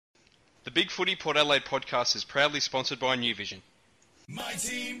The Big Footy Port Adelaide podcast is proudly sponsored by New Vision. My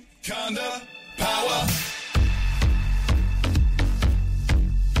team, Conda, power.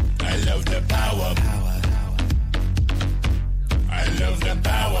 I love the power. I love the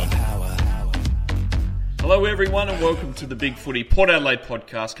power. Hello everyone and welcome to the Big Footy Port Adelaide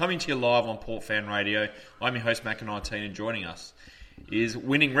podcast, coming to you live on Port Fan Radio. I'm your host Mac 19 and joining us is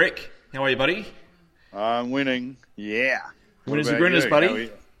Winning Rick. How are you, buddy? I'm winning, yeah. Winners are grinners,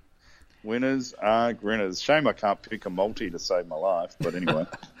 buddy. Winners are grinners. Shame I can't pick a multi to save my life, but anyway,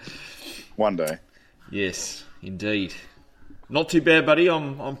 one day. Yes, indeed. Not too bad, buddy.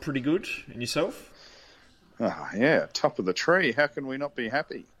 I'm pretty good. And yourself? Oh, yeah, top of the tree. How can we not be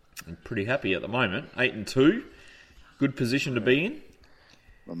happy? I'm pretty happy at the moment. 8-2. Good position to be in.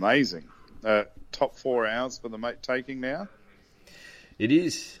 Amazing. Top 4 hours for the mate taking now? It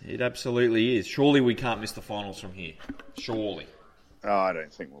is. It absolutely is. Surely we can't miss the finals from here. Surely. Oh, I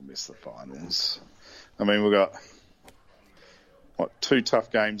don't think we'll miss the finals. I mean, we've got, 2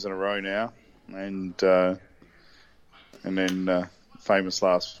 tough games in a row now. And then famous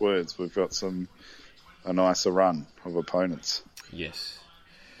last words, we've got a nicer run of opponents. Yes.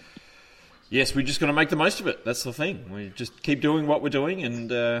 Yes, we're just going to make the most of it. That's the thing. We just keep doing what we're doing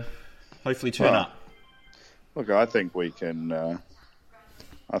and hopefully turn up. Look, I think we can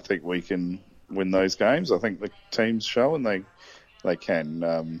win those games. I think the team's showing they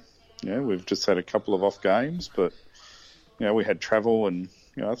can. We've just had a couple of off games, but we had travel and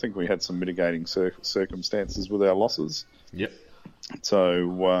I think we had some mitigating circumstances with our losses. Yep.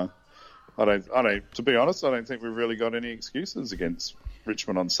 So I don't. To be honest, I don't think we've really got any excuses against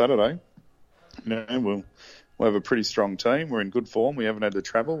Richmond on Saturday. We'll have a pretty strong team. We're in good form. We haven't had to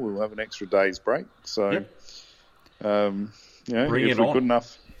travel. We'll have an extra day's break. So, yep. If we're good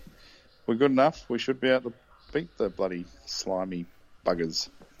enough. We should be able to beat the bloody slimy buggers.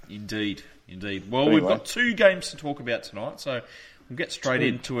 Indeed. Well, anyway, we've got 2 games to talk about tonight, so we'll get straight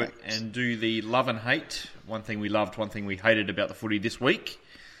into it and do the love and hate. One thing we loved, one thing we hated about the footy this week.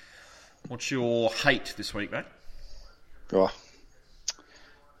 What's your hate this week, mate? Oh,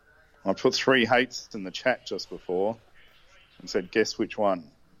 I put 3 hates in the chat just before and said, guess which one.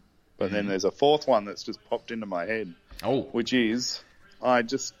 But then there's a 4th one that's just popped into my head. Oh. Which is, I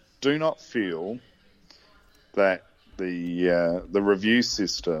just do not feel that the review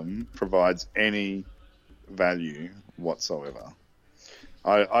system provides any value whatsoever.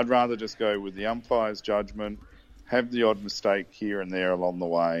 I'd rather just go with the umpire's judgment, have the odd mistake here and there along the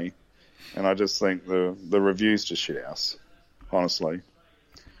way, and I just think the review's just shit house, honestly.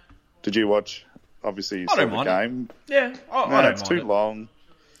 Did you watch? Obviously, you saw the game. Yeah, I don't mind it's too long.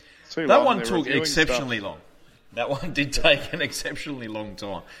 That one took exceptionally long. That one did take an exceptionally long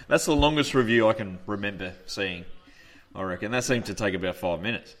time. That's the longest review I can remember seeing, I reckon. That seemed to take about 5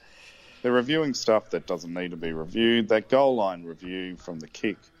 minutes. They're reviewing stuff that doesn't need to be reviewed. That goal line review from the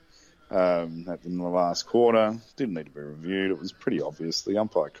kick in the last quarter didn't need to be reviewed. It was pretty obvious. The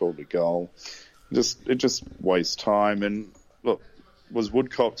umpire called a goal. It just wastes time. And look, was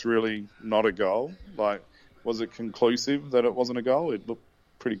Woodcock's really not a goal? Like, was it conclusive that it wasn't a goal? It looked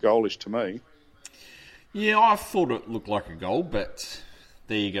pretty goalish to me. Yeah, I thought it looked like a goal, but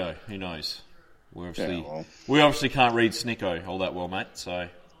there you go. Who knows? We obviously can't read Snicko all that well, mate, so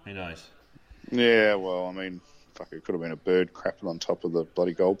who knows? Yeah, well, I mean, it could have been a bird crapping on top of the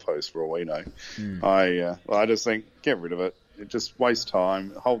bloody goalpost for all we know. I just think, get rid of it. It just wastes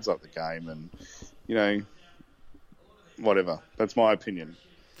time, it holds up the game, and, whatever. That's my opinion.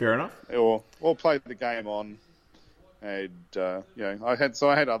 Fair enough. Or play the game on, and, I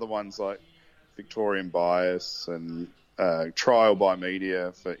had other ones like Victorian bias and trial by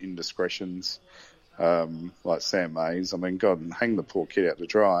media for indiscretions, like Sam Mays. I mean, God, hang the poor kid out to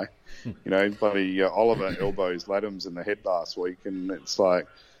dry. Bloody Oliver elbows Laddams in the head last week, and it's like,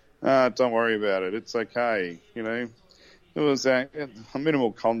 don't worry about it. It's okay. It was a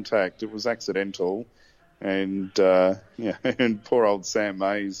minimal contact. It was accidental, and and poor old Sam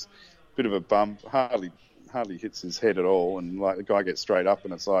Mays, bit of a bump, hardly hits his head at all, and like the guy gets straight up,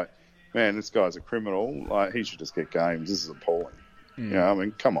 and it's like, man, this guy's a criminal. Like, he should just get games. This is appalling. I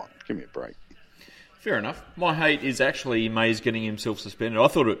mean, come on, give me a break. Fair enough. My hate is actually Mays getting himself suspended. I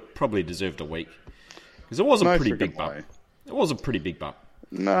thought it probably deserved a week. Because it was a pretty big bump. It was a pretty big bump.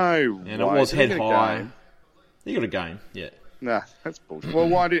 No. And it was head high. He got a game, yeah. Nah, that's bullshit. Well,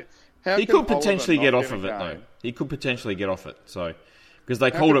 why did... He could potentially get off of it, though. He could potentially get off it, so... Because they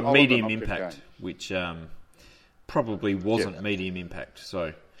called it medium impact, which probably wasn't medium impact,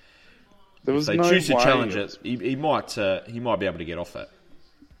 so... If they choose to challenge it, he might be able to get off that.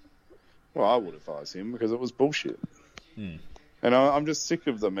 Well, I would advise him because it was bullshit. And I'm just sick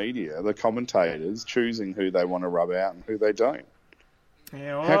of the media, the commentators, choosing who they want to rub out and who they don't.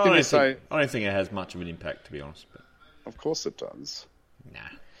 Yeah, well, How can you say... I don't think it has much of an impact, to be honest. But... Of course it does. Nah.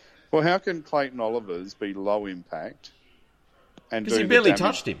 Well, how can Clayton Oliver's be low impact and because he barely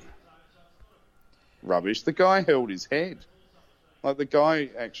touched him? Rubbish. The guy held his head. Like, the guy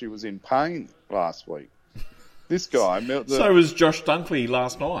actually was in pain last week. This guy... So was Josh Dunkley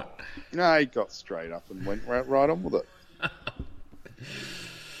last night. No, he got straight up and went right on with it.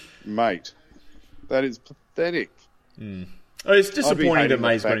 Mate, that is pathetic. Oh, it's disappointing that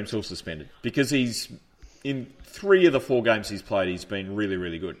May's got himself suspended because he's in 3 of the 4 games he's played. He's been really,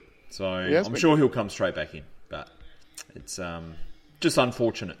 really good. So I'm sure he'll come straight back in. But it's just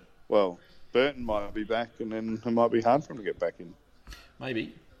unfortunate. Well, Burton might be back, and then it might be hard for him to get back in.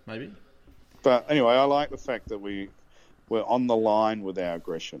 Maybe. But anyway, I like the fact that we're on the line with our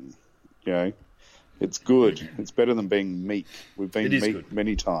aggression. You know, it's good. It's better than being meek. We've been meek good.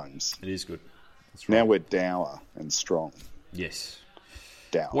 Many times. It is good. That's right. Now we're dour and strong. Yes.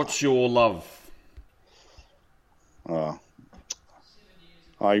 Dour. What's your love?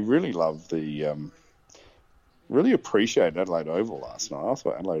 I really love really appreciated Adelaide Oval last night. I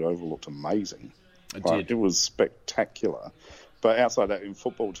thought Adelaide Oval looked amazing. It was spectacular. But outside that, in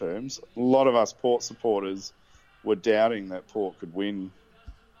football terms, a lot of us Port supporters were doubting that Port could win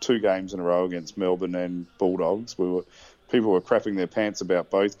 2 games in a row against Melbourne and Bulldogs. People were crapping their pants about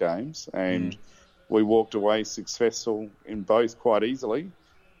both games, and we walked away successful in both quite easily,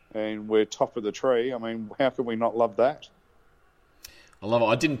 and we're top of the tree. I mean, how can we not love that? I love it.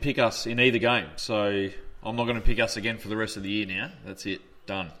 I didn't pick us in either game, so I'm not going to pick us again for the rest of the year now. That's it.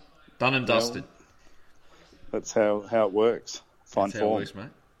 Done and dusted. That's how it works. Fine That's form. How it works, mate.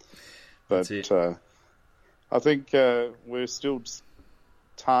 But That's it. I think we're still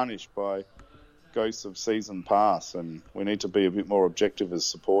tarnished by ghosts of season past, and we need to be a bit more objective as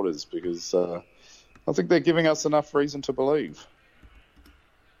supporters because I think they're giving us enough reason to believe.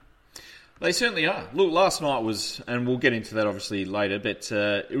 They certainly are. Look, last night was, and we'll get into that obviously later, but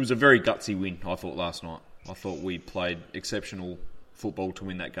it was a very gutsy win, I thought, last night. I thought we played exceptional football to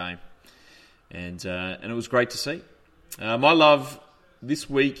win that game, and it was great to see. My love this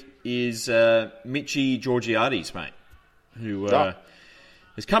week is Mitchy Georgiades, mate, who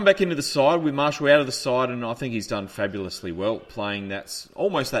has come back into the side with Marshall out of the side, and I think he's done fabulously well, playing that's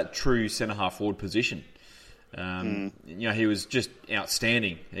almost that true centre-half forward position. You know, he was just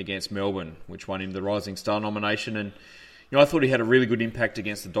outstanding against Melbourne, which won him the Rising Star nomination, and you know, I thought he had a really good impact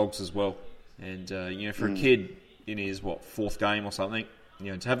against the Dogs as well. And you know, for a kid in his 4th game or something,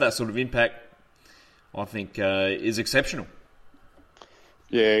 you know, to have that sort of impact, I think is exceptional.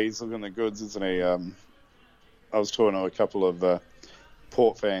 Yeah, he's looking the goods, isn't he? I was talking to a couple of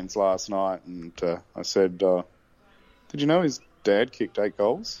Port fans last night, and I said, "Did you know his dad kicked 8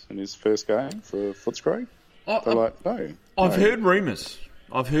 goals in his first game for Footscray?" They're like, "No." I've heard rumours.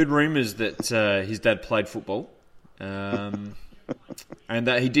 I've heard rumours that his dad played football, and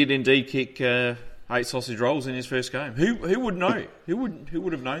that he did indeed kick 8 sausage rolls in his first game. Who would know? Who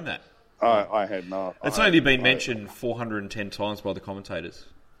would have known that? I had not. It's only been mentioned 410 times by the commentators.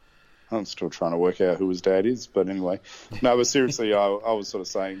 I'm still trying to work out who his dad is, but anyway. No, but seriously, I was sort of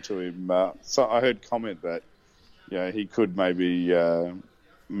saying to him, so I heard comment that, you know, he could maybe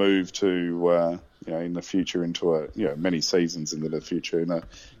move to, you know, in the future into many seasons into the future in a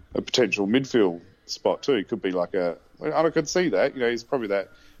potential midfield spot too. He could be like I could see that, you know, he's probably that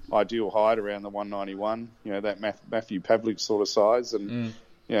ideal height around the 191, you know, that Matthew Pavlich sort of size, and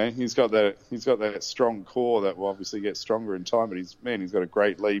you know, he's got that strong core that will obviously get stronger in time. But he's got a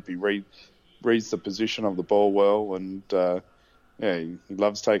great leap. He reads the position of the ball well, and he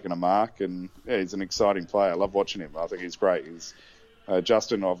loves taking a mark. And he's an exciting player. I love watching him. I think he's great.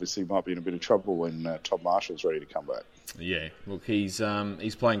 Justin obviously might be in a bit of trouble when Todd Marshall's ready to come back. Yeah, look, he's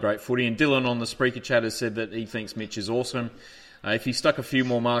playing great footy. And Dylan on the Spreaker chat has said that he thinks Mitch is awesome. If he stuck a few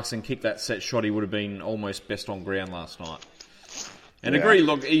more marks and kicked that set shot, he would have been almost best on ground last night. And agree,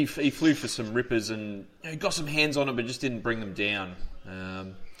 look, he flew for some rippers and he got some hands on it, but just didn't bring them down.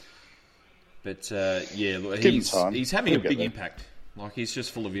 Look, he's having a big impact. Like, he's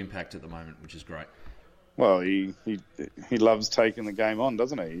just full of impact at the moment, which is great. Well, he loves taking the game on,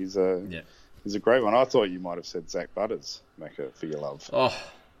 doesn't he? He's a great one. I thought you might have said Zach Butters, Macca, for your love. Oh,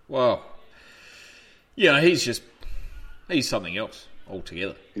 well, yeah, he's something else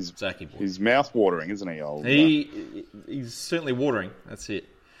altogether. He's mouth-watering, isn't he? He's certainly watering. That's it.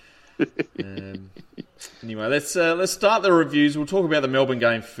 Anyway, let's start the reviews. We'll talk about the Melbourne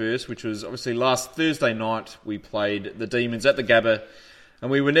game first, which was obviously last Thursday night. We played the Demons at the Gabba. And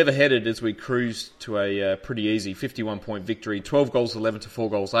we were never headed as we cruised to a pretty easy 51-point victory. 12 goals 11 to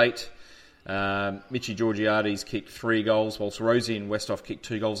 4 goals 8. Mitchy Georgiades kicked 3 goals, whilst Rosie and Westhoff kicked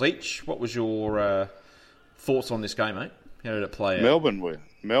 2 goals each. What was your thoughts on this game, mate? How did it play out?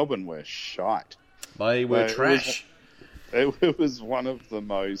 Melbourne were shite. They were trash. It was one of the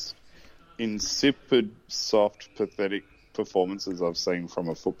most insipid, soft, pathetic performances I've seen from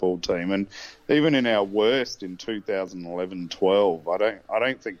a football team. And even in our worst in 2011-12, I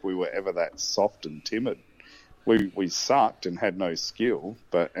don't think we were ever that soft and timid. We sucked and had no skill,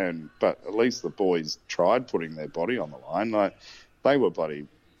 but at least the boys tried putting their body on the line. Like, they were bloody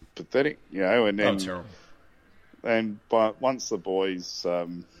pathetic, you know. And then, but once the boys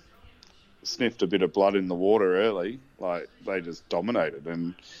sniffed a bit of blood in the water early, like, they just dominated.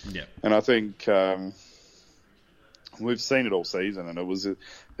 And I think we've seen it all season, and it was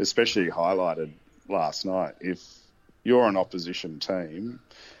especially highlighted last night. If you're an opposition team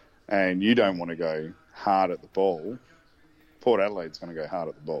and you don't want to go hard at the ball, Port Adelaide's going to go hard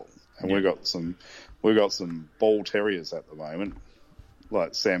at the ball. And we've got some ball terriers at the moment,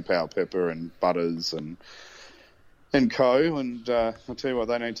 like Sam Powell-Pepper and Butters and co. And I'll tell you what,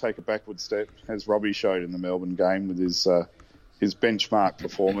 they don't take a backward step, as Robbie showed in the Melbourne game with his benchmark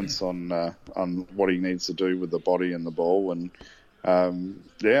performance on what he needs to do with the body and the ball. And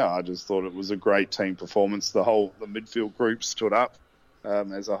I just thought it was a great team performance. The midfield group stood up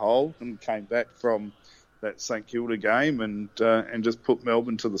as a whole and came back from that St Kilda game and just put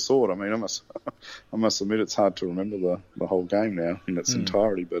Melbourne to the sword. I mean, I must admit it's hard to remember the whole game now in its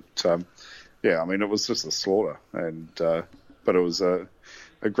entirety, but I mean, it was just a slaughter, and but it was a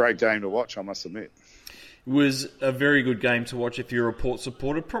great game to watch, I must admit. It was a very good game to watch if you're a Port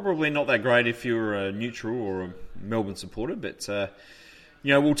supporter. Probably not that great if you're a neutral or a Melbourne supporter, but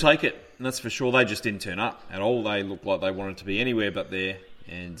we'll take it. And that's for sure. They just didn't turn up at all. They looked like they wanted to be anywhere but there,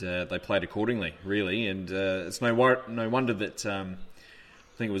 and they played accordingly, really. And it's no wonder that I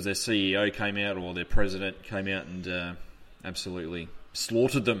think it was their CEO came out, or their president came out and absolutely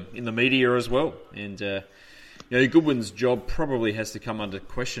slaughtered them in the media as well. And Goodwin's job probably has to come under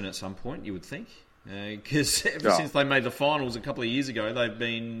question at some point, you would think. Because since they made the finals a couple of years ago, they've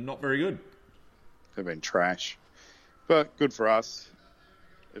been not very good. They've been trash. But good for us.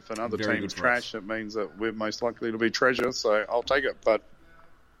 If another team's trash, it means that we're most likely to be treasure, so I'll take it. But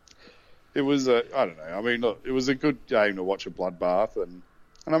it was I don't know. I mean, look, it was a good game to watch, a bloodbath. And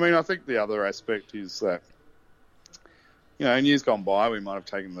I mean, I think the other aspect is that, in years gone by, we might have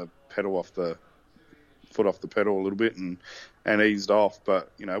taken the foot off the pedal a little bit and eased off,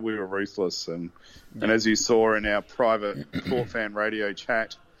 but we were ruthless, and as you saw in our private Port fan radio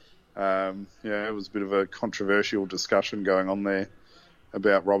chat, it was a bit of a controversial discussion going on there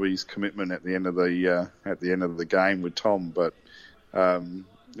about Robbie's commitment at the end of the game with Tom, but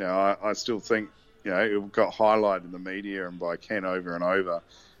I still think it got highlighted in the media and by Ken over and over,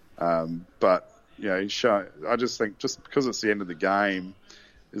 but I just think just because it's the end of the game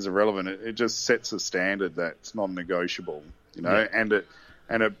is irrelevant. It just sets a standard that's non-negotiable, and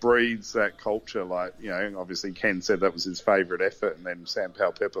it breeds that culture. Like, obviously Ken said that was his favourite effort, and then Sam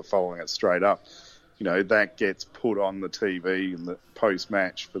Powell-Pepper following it straight up. That gets put on the TV in the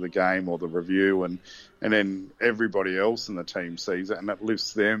post-match for the game or the review, and then everybody else in the team sees it, and it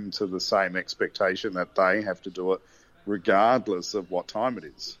lifts them to the same expectation that they have to do it regardless of what time it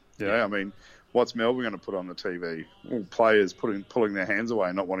is. I mean, what's Melbourne going to put on the TV? Well, players pulling their hands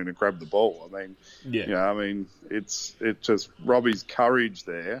away, not wanting to grab the ball. I mean, it's just Robbie's courage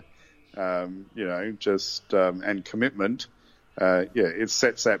there, and commitment. It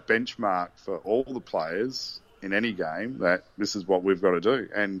sets that benchmark for all the players in any game that this is what we've got to do,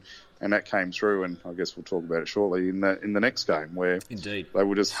 and that came through. And I guess we'll talk about it shortly in the next game where indeed they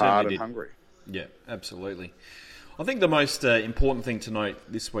were just hard and hungry. Yeah, absolutely. I think the most important thing to note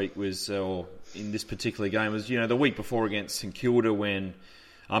this week was, or in this particular game, was the week before against St Kilda when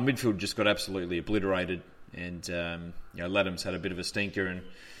our midfield just got absolutely obliterated, and Laddams had a bit of a stinker, and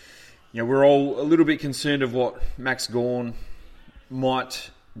we're all a little bit concerned of what Max Gawn might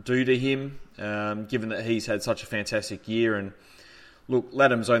do to him, given that he's had such a fantastic year. And look,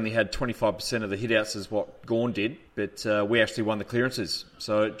 Laddams only had 25% of the hit-outs as what Gawn did, but we actually won the clearances.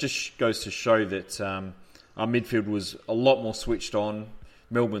 So it just goes to show that our midfield was a lot more switched on.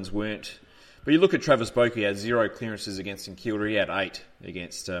 Melbourne's weren't. But you look at Travis Boak, he had 0 clearances against St Kilda. He had 8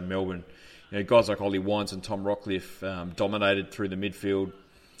 against Melbourne. Guys like Ollie Wines and Tom Rockcliffe dominated through the midfield.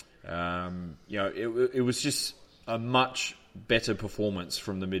 It was just a much better performance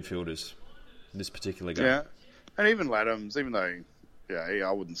from the midfielders in this particular game. Yeah, and even Laddams, even though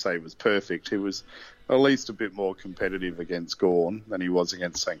I wouldn't say he was perfect. He was at least a bit more competitive against Gawn than he was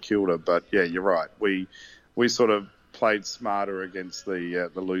against St Kilda. But yeah, you're right. We sort of played smarter against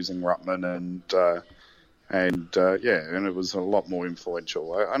the losing Ruttman, and it was a lot more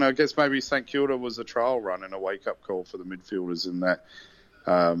influential. And I guess maybe St Kilda was a trial run and a wake up call for the midfielders in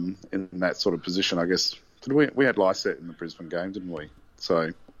that sort of position. I guess we had Lysette in the Brisbane game, didn't we?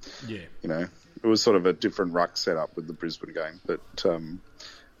 So yeah, it was sort of a different ruck setup with the Brisbane game. But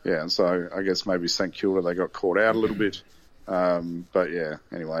so I guess maybe St Kilda, they got caught out a little bit. But yeah,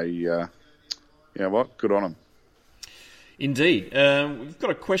 anyway, you know what? Good on them. Indeed. We've got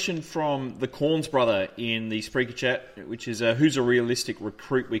a question from the Corns brother in the Spreaker chat, which is, who's a realistic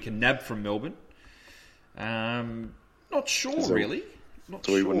recruit we can nab from Melbourne? Not sure, really.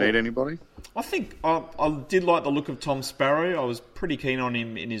 Do we need anybody? I think I did like the look of Tom Sparrow. I was pretty keen on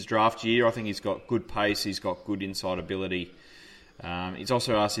him in his draft year. I think he's got good pace. He's got good inside ability. He's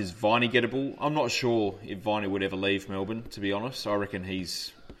also asked, is Viney gettable? I'm not sure if Viney would ever leave Melbourne, to be honest. I reckon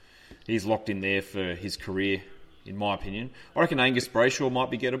he's locked in there for his career, in my opinion. I reckon Angus Brayshaw might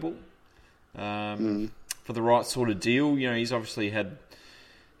be gettable for the right sort of deal. He's obviously had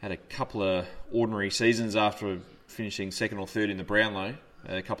a couple of ordinary seasons after finishing second or third in the Brownlow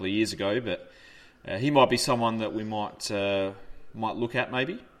a couple of years ago, but he might be someone that we might look at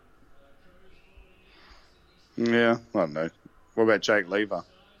maybe. Yeah, I don't know. What about Jake Lever?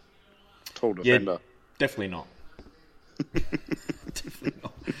 Tall defender. Yeah, definitely not. Definitely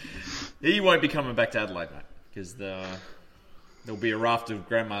not. He won't be coming back to Adelaide, mate, because there'll be a raft of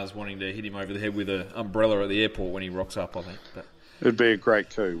grandmas wanting to hit him over the head with an umbrella at the airport when he rocks up, I think. But it'd be a great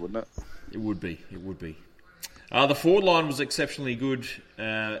coup, wouldn't it? It would be. The forward line was exceptionally good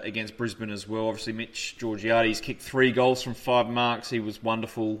against Brisbane as well. Obviously, Mitch Georgiades kicked 3 goals from 5 marks. He was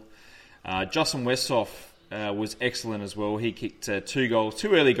wonderful. Justin Westhoff was excellent as well. He kicked 2 goals,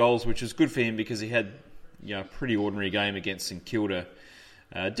 2 early goals, which was good for him because he had a pretty ordinary game against St Kilda.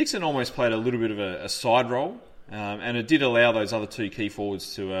 Dixon almost played a little bit of a side role, and it did allow those other 2 key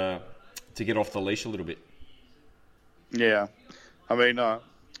forwards to get off the leash a little bit. Yeah. I mean,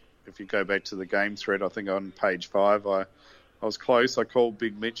 if you go back to the game thread, I think on page 5, I was close. I called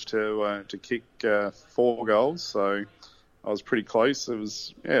Big Mitch to kick 4 goals, so I was pretty close. It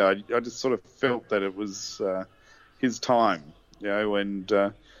was, I just sort of felt that it was his time, and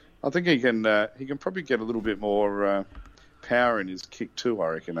I think he can probably get a little bit more power in his kick too, I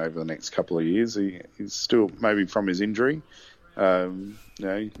reckon, over the next couple of years. He's still, maybe from his injury,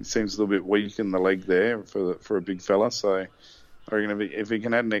 he seems a little bit weak in the leg there for a big fella, so I reckon if he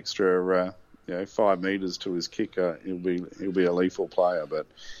can add an extra 5 metres to his kick, he'll be a lethal player. But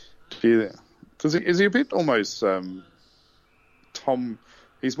is he a bit almost Tom?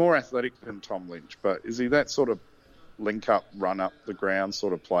 He's more athletic than Tom Lynch, but is he that sort of link up, run up the ground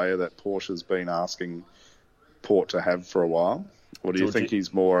sort of player that Porsche's been asking Port to have for a while? Or do you think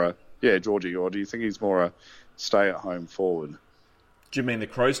he's more Georgie, or do you think he's more a stay at home forward? Do you mean the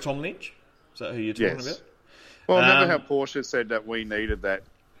Crows Tom Lynch? Is that who you're talking about? Well, remember how Porsche said that we needed that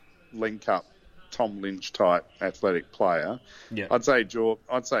link-up Tom Lynch type athletic player? Yeah. I'd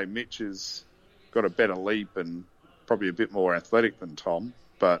say Mitch has got a better leap and probably a bit more athletic than Tom,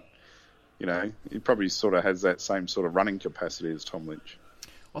 but he probably sort of has that same sort of running capacity as Tom Lynch.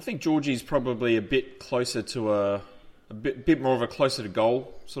 I think Georgie's probably a bit closer to a bit more of a closer to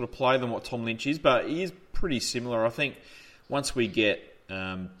goal sort of play than what Tom Lynch is, but he is pretty similar. I think once we get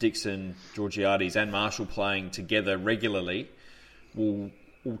Dixon, Georgiades and Marshall playing together regularly, we'll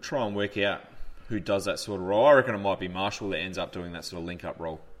try and work out who does that sort of role. I reckon it might be Marshall that ends up doing that sort of link-up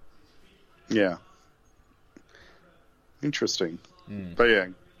role. Yeah. Interesting. But yeah,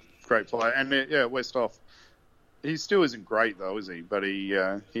 great player. And Westhoff, he still isn't great though, is he? But he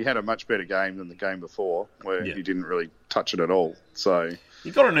had a much better game than the game before, where he didn't really touch it at all. So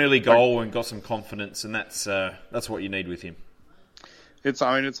he got an early goal and got some confidence, and that's what you need with him. It's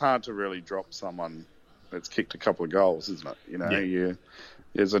hard to really drop someone that's kicked a couple of goals, isn't it?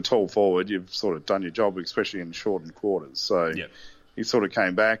 As a tall forward, you've sort of done your job, especially in shortened quarters. So he sort of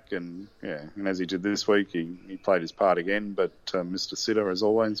came back, and as he did this week, he played his part again, but missed a sitter as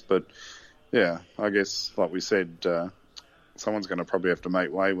always. But I guess, like we said, someone's going to probably have to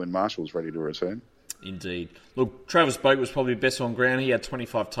make way when Marshall's ready to return. Indeed. Look, Travis Boak was probably best on ground. He had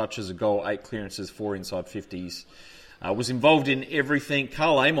 25 touches, a goal, 8 clearances, 4 inside 50s. Was involved in everything.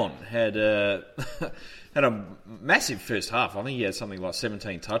 Carl Amon had had a massive first half. I think he had something like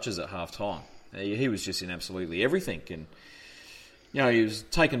 17 touches at half time. He was just in absolutely everything. And, he was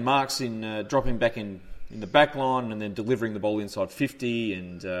taking marks in dropping back in the back line and then delivering the ball inside 50.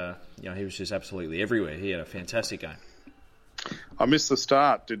 And, he was just absolutely everywhere. He had a fantastic game. I missed the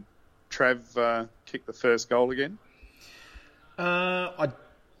start. Did Trav kick the first goal again? I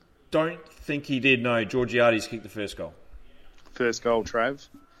don't think he did. No, Georgiades kicked the first goal. First goal, Trav.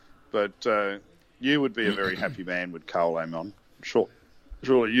 But you would be a very happy man with Carl Amon. Sure.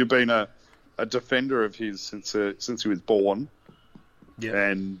 Surely you've been a defender of his since he was born. Yeah.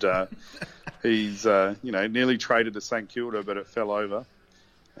 And he's nearly traded to St Kilda, but it fell over.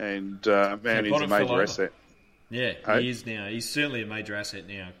 And man, he's a major asset. Yeah, hey? He is now. He's certainly a major asset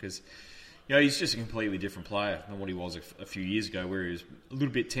now because he's just a completely different player than what he was a few years ago, where he was a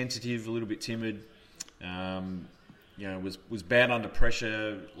little bit tentative, a little bit timid. Was bad under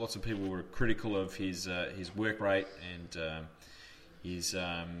pressure. Lots of people were critical of his work rate and his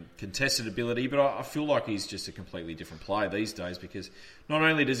contested ability, but I feel like he's just a completely different player these days because not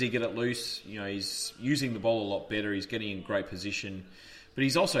only does he get it loose, he's using the ball a lot better, he's getting in great position, but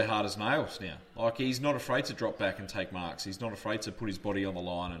he's also hard as nails now. Like, he's not afraid to drop back and take marks. He's not afraid to put his body on the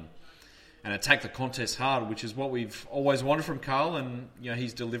line and attack the contest hard, which is what we've always wanted from Carl, and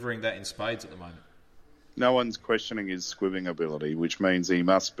he's delivering that in spades at the moment. No one's questioning his squibbing ability, which means he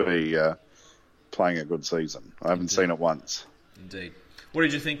must be playing a good season. I haven't seen it once. Indeed. What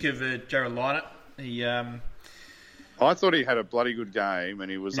did you think of Jared Lynott? I thought he had a bloody good game,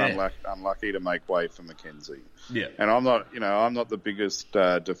 and he was unlucky to make way for Mackenzie. Yeah. And I'm not the biggest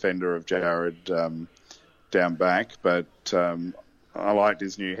defender of Jared down back, but I liked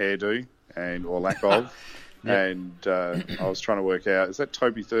his new hairdo or lack of. Yep. And I was trying to work out, is that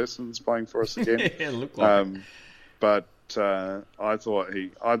Toby Thurston's playing for us again? Yeah, it looked like it. But I thought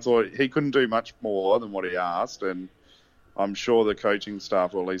he couldn't do much more than what he asked, and I'm sure the coaching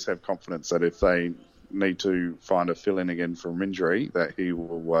staff will at least have confidence that if they need to find a fill-in again from injury, that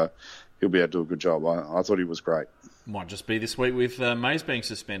he'll be able to do a good job. I thought he was great. Might just be this week with Mays being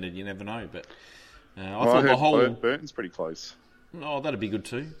suspended. You never know. But I heard Burton's pretty close. Oh, that'd be good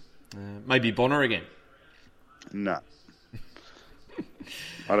too. Maybe Bonner again. No.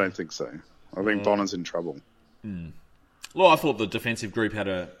 I don't think so. I think Bonner's in trouble. Well, I thought the defensive group had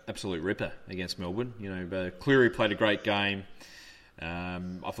an absolute ripper against Melbourne. Cleary played a great game.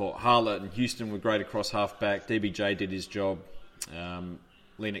 I thought Harlett and Houston were great across half-back. DBJ did his job.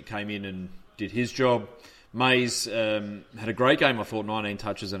 Lynott came in and did his job. Mays had a great game, I thought, 19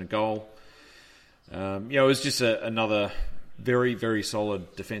 touches and a goal. It was just another very, very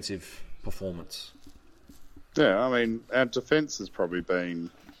solid defensive performance. Yeah, I mean, our defence has probably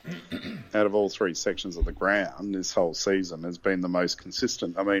been, out of all three sections of the ground this whole season, has been the most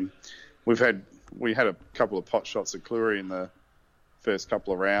consistent. I mean, we had a couple of pot shots at Cleary in the first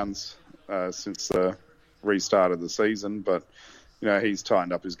couple of rounds since the restart of the season, but he's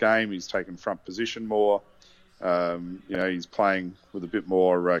tightened up his game. He's taken front position more. He's playing with a bit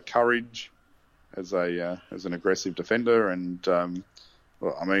more courage as an aggressive defender, and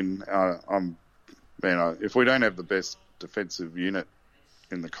if we don't have the best defensive unit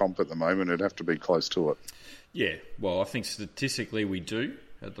in the comp at the moment, it'd have to be close to it. Yeah, well, I think statistically we do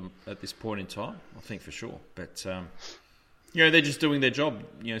at this point in time. I think for sure, but they're just doing their job.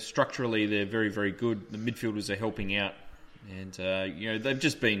 Structurally they're very, very good. The midfielders are helping out, and they've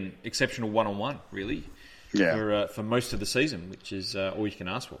just been exceptional one-on-one, really. Yeah. For most of the season, which is all you can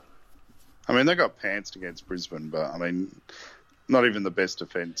ask for. I mean, they got pantsed against Brisbane, but I mean, not even the best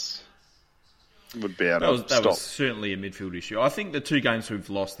defence would be able to stop. That was certainly a midfield issue. I think the two games we've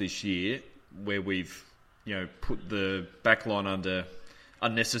lost this year, where we've put the backline under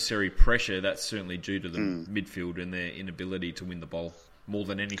unnecessary pressure, that's certainly due to the midfield and their inability to win the ball more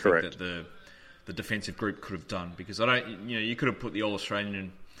than anything. Correct. That the defensive group could have done. Because you could have put the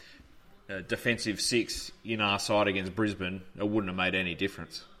All-Australian defensive six in our side against Brisbane. It wouldn't have made any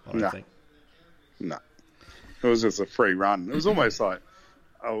difference, I don't think. No. It was just a free run. It was almost like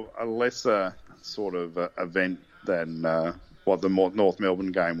a lesser sort of event than what the North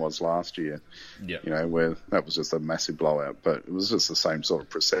Melbourne game was last year. Yeah. Where that was just a massive blowout. But it was just the same sort of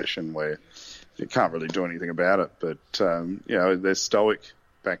procession where you can't really do anything about it. But, they're stoic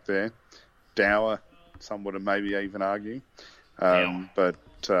back there. Dower, some would have maybe even argue. But,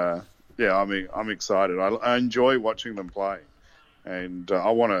 I'm excited. I enjoy watching them play. And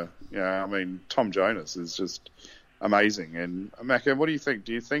I want to, Tom Jonas is just amazing. And, Macca, what do you think?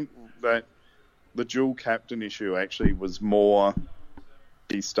 Do you think that the dual captain issue actually was more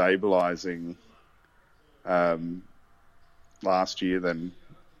destabilising last year than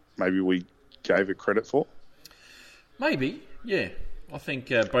maybe we gave it credit for? Maybe, yeah. I think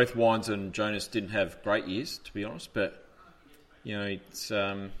both Wines and Jonas didn't have great years, to be honest. But, it's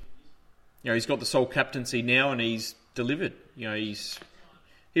he's got the sole captaincy now and he's delivered.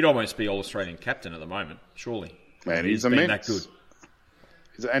 He'd almost be All-Australian captain at the moment, surely. Man, he's been immense. that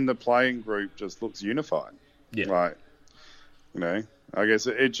good. And the playing group just looks unified. Yeah. Like, I guess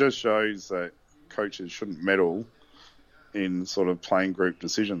it just shows that coaches shouldn't meddle in sort of playing group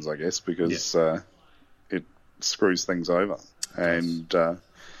decisions, I guess, because it screws things over. And,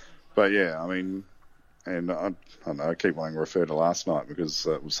 but yeah, I mean, and I don't know, I keep wanting to refer to last night because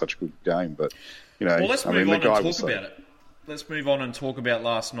it was such a good game, but, Well, let's move on and talk about it. Let's move on and talk about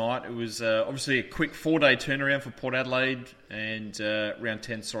last night. It was obviously a quick 4-day turnaround for Port Adelaide, and round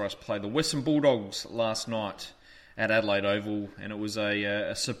 10 saw us play the Western Bulldogs last night at Adelaide Oval, and it was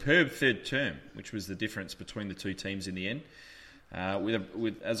a superb third term, which was the difference between the two teams in the end.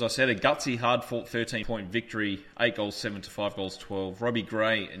 With as I said, a gutsy, hard-fought 13-point victory, 8 goals 7 to 5 goals 12. Robbie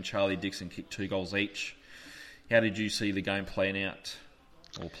Gray and Charlie Dixon kicked 2 goals each. How did you see the game play out?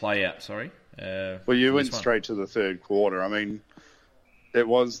 Well, you went straight to the third quarter. I mean, it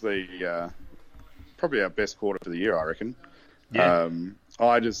was the probably our best quarter for the year, I reckon. Yeah.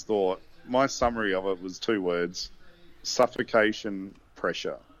 I just thought my summary of it was 2 words: suffocation,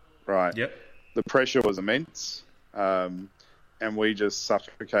 pressure. Right. Yep. The pressure was immense, and we just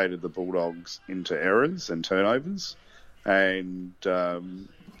suffocated the Bulldogs into errors and turnovers, and and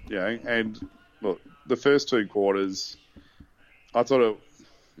look, the first 2 quarters, I thought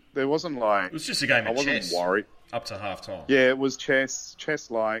there wasn't like... It was just a game of chess. I wasn't worried. Up to half-time. Yeah, it was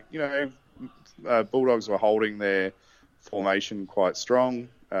chess-like. Bulldogs were holding their formation quite strong,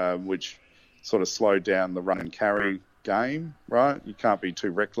 which sort of slowed down the run and carry game, right? You can't be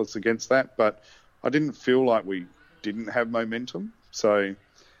too reckless against that, but I didn't feel like we didn't have momentum. So,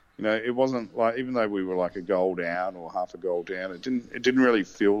 it wasn't like, even though we were like a goal down or half a goal down, it didn't really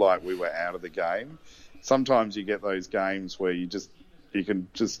feel like we were out of the game. Sometimes you get those games where you can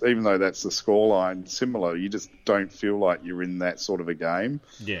just, even though that's the scoreline similar, you just don't feel like you're in that sort of a game.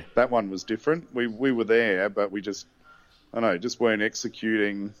 Yeah. That one was different. We were there, but we just weren't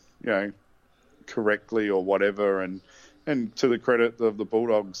executing, correctly or whatever. And to the credit of the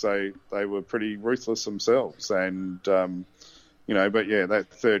Bulldogs, they were pretty ruthless themselves. And, but yeah, that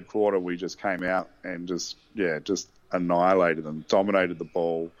third quarter, we just came out and just annihilated them, dominated the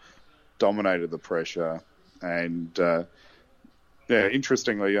ball, dominated the pressure. And,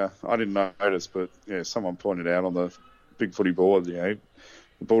 interestingly, I didn't notice, but someone pointed out on the Big Footy board, the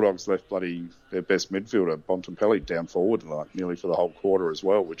Bulldogs left their best midfielder, Bontempelli, down forward like nearly for the whole quarter as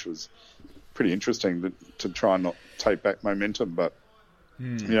well, which was pretty interesting to try and not take back momentum. But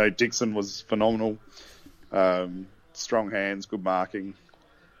Dixon was phenomenal, strong hands, good marking.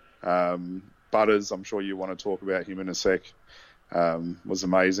 Butters, I'm sure you want to talk about him in a sec, was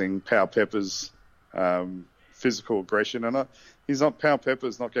amazing. Powell Peppers. Physical aggression, and Powell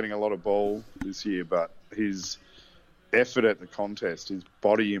Pepper's not getting a lot of ball this year, but his effort at the contest, his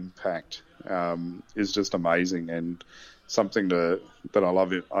body impact, is just amazing and something that I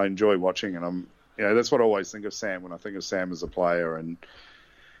love. I enjoy watching, and that's what I always think of Sam when I think of Sam as a player, and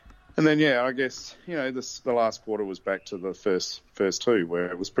then I guess the last quarter was back to the first 2 where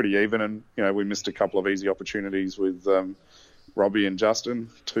it was pretty even, and we missed a couple of easy opportunities with Robbie and Justin,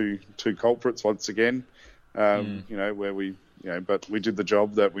 two culprits once again. Where we, but we did the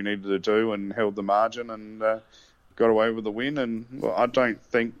job that we needed to do and held the margin and got away with the win. And I don't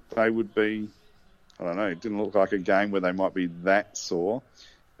think they would be, I don't know, it didn't look like a game where they might be that sore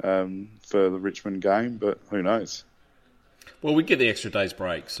for the Richmond game, but who knows? Well, we get the extra day's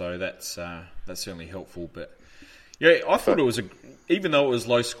break, so that's certainly helpful. But yeah, I thought it was even though it was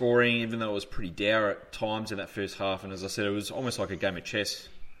low scoring, even though it was pretty dour at times in that first half, and as I said, it was almost like a game of chess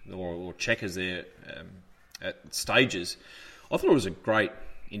or checkers there. At stages, I thought it was a great,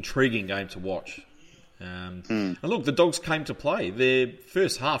 intriguing game to watch. And look, the Dogs came to play. Their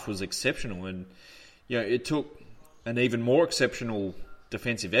first half was exceptional, and it took an even more exceptional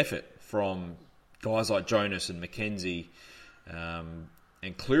defensive effort from guys like Jonas and McKenzie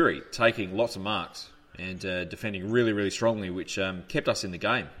and Cleary taking lots of marks and defending really, really strongly, which kept us in the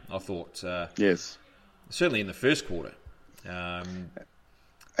game, I thought. Yes. Certainly in the first quarter.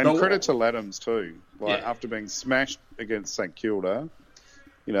 And credit to Laddams too. After being smashed against St Kilda,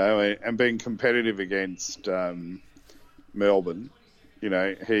 and being competitive against Melbourne,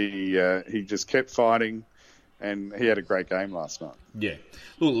 he just kept fighting, and he had a great game last night. Yeah.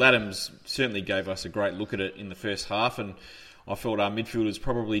 Look, Laddams certainly gave us a great look at it in the first half, and I felt our midfielders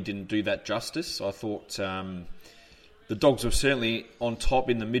probably didn't do that justice. I thought the Dogs were certainly on top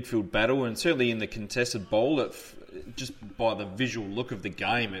in the midfield battle, and certainly in the contested bowl. Just by the visual look of the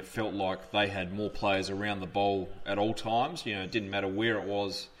game, it felt like they had more players around the bowl at all times. It didn't matter where it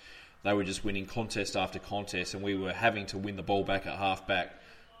was. They were just winning contest after contest, and we were having to win the ball back at half-back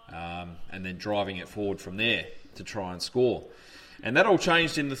and then driving it forward from there to try and score. And that all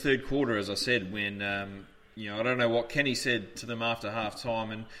changed in the third quarter, as I said, when, I don't know what Kenny said to them after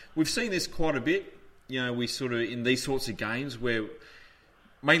half-time, and we've seen this quite a bit. We sort of, in these sorts of games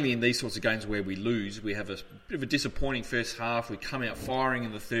mainly in these sorts of games where we lose, we have a bit of a disappointing first half. We come out firing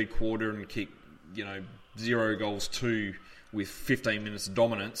in the third quarter and kick, 0-2 with 15 minutes of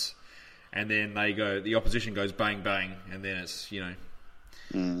dominance, and then the opposition goes bang bang, and then it's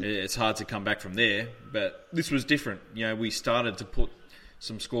it's hard to come back from there. But this was different. We started to put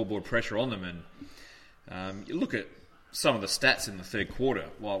some scoreboard pressure on them, and you look at some of the stats in the third quarter.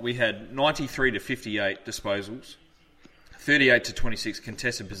 Like, we had 93 to 58 disposals, 38 to 26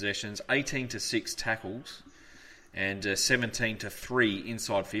 contested possessions, 18 to 6 tackles, and 17 to 3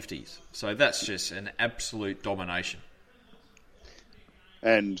 inside 50s. So that's just an absolute domination.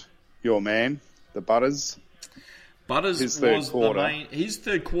 And your man, the Butters. His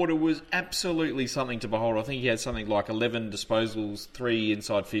third quarter was absolutely something to behold. I think he had something like 11 disposals, 3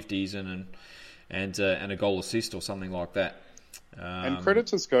 inside 50s, and a goal assist or something like that. And credit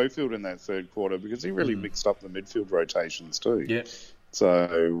to Schofield in that third quarter, because he really mixed up the midfield rotations too. Yeah.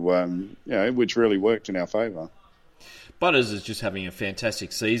 So, which really worked in our favour. Butters is just having a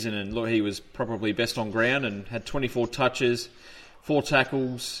fantastic season, and look, he was probably best on ground and had 24 touches, 4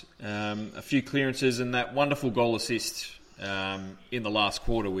 tackles, a few clearances, and that wonderful goal assist in the last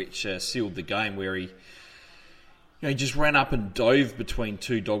quarter, which sealed the game, where he just ran up and dove between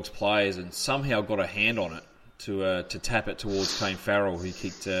 2 Dogs players and somehow got a hand on it to tap it towards Kane Farrell, who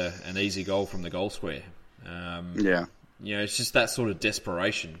kicked an easy goal from the goal square. It's just that sort of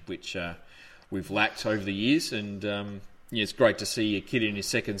desperation which we've lacked over the years, and it's great to see a kid in his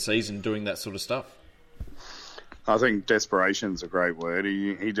second season doing that sort of stuff. I think desperation's a great word.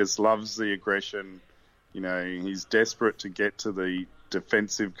 He just loves the aggression. He's desperate to get to the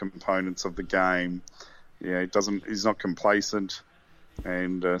defensive components of the game. He's not complacent.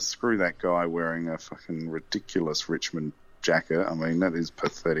 And screw that guy wearing a fucking ridiculous Richmond jacket. I mean, that is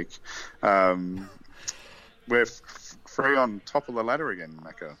pathetic. We're free on top of the ladder again,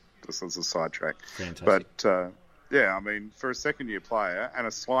 Macca, just as a sidetrack. Fantastic. But, for a second-year player, and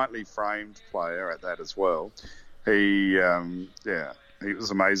a slightly framed player at that as well, he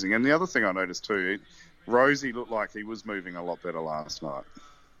was amazing. And the other thing I noticed too, Rosie looked like he was moving a lot better last night.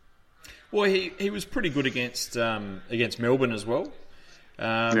 Well, he was pretty good against Melbourne as well.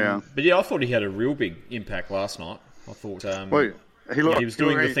 But I thought he had a real big impact last night. I thought he was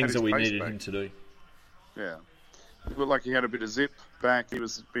doing the things that we needed him to do. Yeah. It looked like he had a bit of zip back. He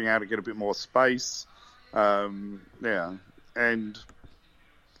was being able to get a bit more space. And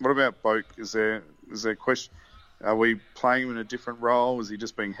what about Boak? Is there a question? Are we playing him in a different role? Is he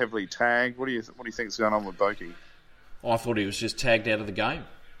just being heavily tagged? What do you think is going on with Boakey? I thought he was just tagged out of the game.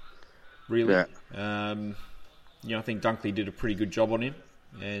 Really. Yeah. I think Dunkley did a pretty good job on him,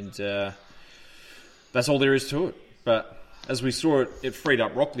 and that's all there is to it. But as we saw, it freed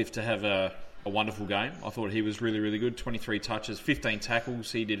up Rockliff to have a wonderful game. I thought he was really, really good. 23 touches, 15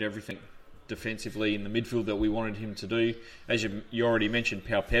 tackles. He did everything defensively in the midfield that we wanted him to do. As you already mentioned,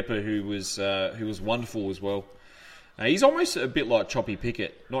 Pau Pepper, who was wonderful as well. He's almost a bit like Choppy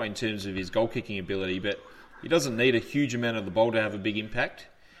Pickett, not in terms of his goal-kicking ability, but he doesn't need a huge amount of the ball to have a big impact,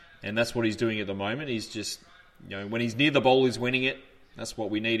 and that's what he's doing at the moment. He's just, when he's near the ball, he's winning it. That's what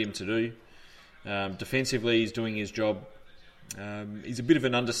we need him to do. Defensively, he's doing his job. He's a bit of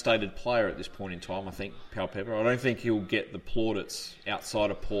an understated player at this point in time, I think, Pau Pepper. I don't think he'll get the plaudits outside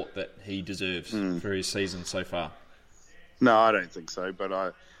of Port that he deserves for his season so far. No, I don't think so, but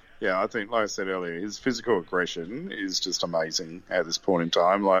I think, like I said earlier, his physical aggression is just amazing at this point in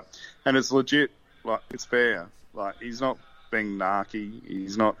time. And it's legit. It's fair. He's not being narky.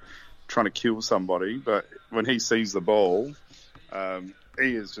 He's not trying to kill somebody. But when he sees the ball,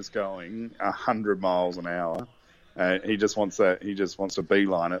 he is just going 100 miles an hour. He just wants to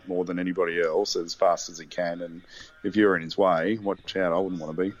beeline it more than anybody else as fast as he can. And if you're in his way, watch out. I wouldn't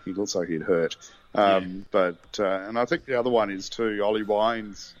want to be. He looks like he'd hurt. And I think the other one is too, Ollie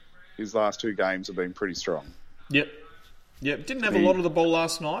Wines. His last 2 games have been pretty strong. Yep. Didn't have a lot of the ball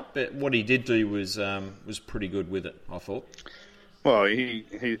last night, but what he did do was pretty good with it, I thought. Well, he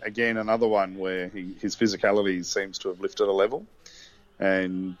again, another one where his physicality seems to have lifted a level.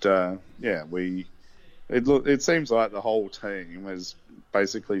 And, it seems like the whole team has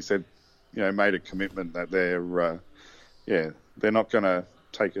basically said, made a commitment that they're not going to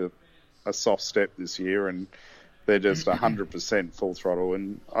take a soft step this year, and they're just 100% full throttle.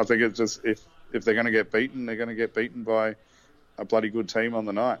 And I think it's just, if they're going to get beaten, they're going to get beaten by a bloody good team on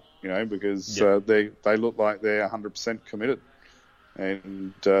the night, because they look like they're 100% committed.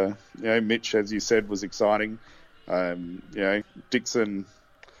 And, Mitch, as you said, was exciting. Dixon,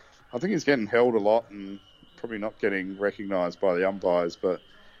 I think he's getting held a lot and probably not getting recognised by the umpires, but,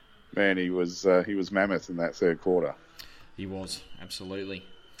 man, he was mammoth in that third quarter. He was, absolutely.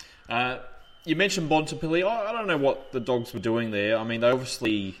 You mentioned Bontempelli. I don't know what the Dogs were doing there. I mean, they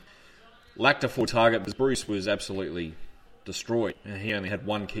obviously lacked a full target because Bruce was absolutely destroyed. He only had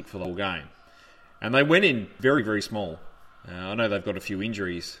one kick for the whole game. And they went in very, very small. I know they've got a few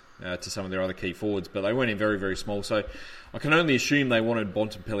injuries to some of their other key forwards, but they went in very, very small. So I can only assume they wanted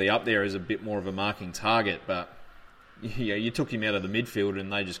Bontempelli up there as a bit more of a marking target, but you took him out of the midfield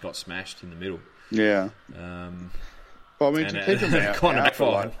and they just got smashed in the middle. Yeah. Well, I mean, to keep him out, kind of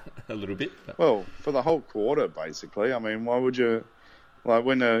backfired a little bit. But. Well, for the whole quarter, basically. I mean, why would you,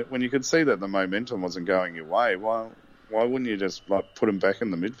 when you could see that the momentum wasn't going your way, why wouldn't you just put him back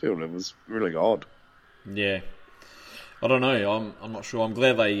in the midfield? It was really odd. Yeah, I don't know. I'm not sure. I'm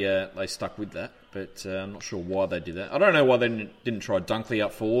glad they stuck with that, but I'm not sure why they did that. I don't know why they didn't try Dunkley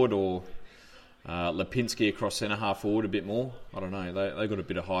up forward or Lipinski across centre half forward a bit more. I don't know. They got a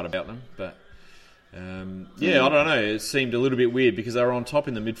bit of height about them, but. I don't know. It seemed a little bit weird because they were on top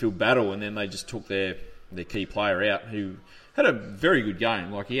in the midfield battle and then they just took their key player out who had a very good game.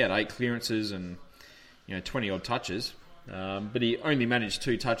 Like he had 8 clearances and 20-odd touches, but he only managed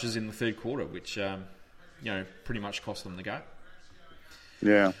 2 touches in the third quarter, which pretty much cost them the game.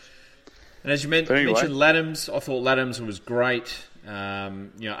 Yeah. And as you mentioned, Laddams, I thought Laddams was great.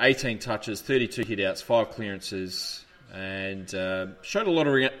 18 touches, 32 hit-outs, 5 clearances. And showed a lot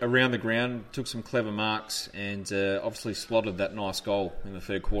around the ground, took some clever marks, and obviously slotted that nice goal in the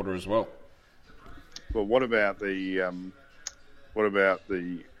third quarter as well. Well, what about the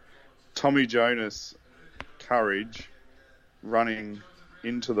Tommy Jonas courage running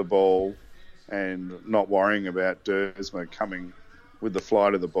into the ball and not worrying about Dersma coming with the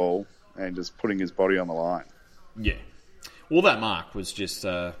flight of the ball and just putting his body on the line? Yeah. Well, that mark was just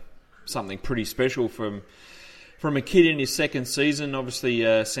something pretty special from a kid in his second season.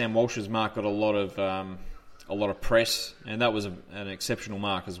 Obviously, Sam Walsh's mark got a lot of press, and that was an exceptional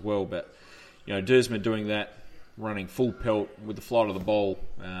mark as well. But Dersma doing that, running full pelt with the flight of the ball,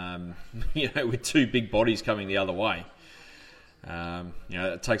 with 2 big bodies coming the other way,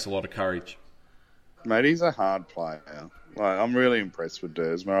 it takes a lot of courage. Mate, he's a hard player. I'm really impressed with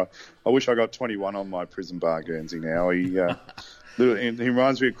Dersma. I wish I got 21 on my prison bar Guernsey now. He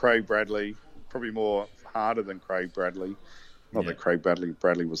reminds me of Craig Bradley, probably more harder than Craig Bradley. Not that Craig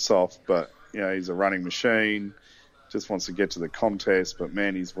Bradley was soft, but he's a running machine, just wants to get to the contest, but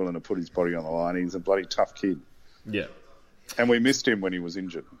man, he's willing to put his body on the line. He's a bloody tough kid. Yeah. And we missed him when he was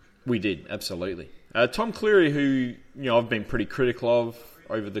injured. We did, absolutely. Tom Cleary, who I've been pretty critical of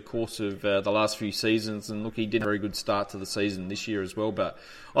over the course of the last few seasons, and look, he did a very good start to the season this year as well, but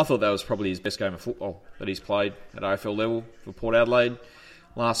I thought that was probably his best game of football that he's played at AFL level for Port Adelaide.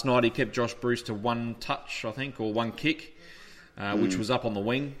 Last night he kept Josh Bruce to 1 touch, I think, or 1 kick, which was up on the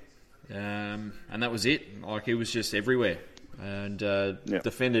wing. And that was it. Like, he was just everywhere. And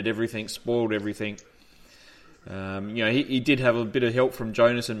defended everything, spoiled everything. He did have a bit of help from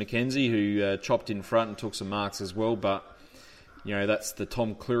Jonas and McKenzie, who chopped in front and took some marks as well. But, that's the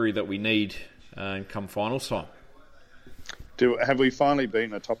Tom Cleary that we need come finals time. Have we finally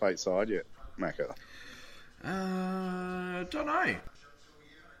beaten a top 8 side yet, Macca? Don't know.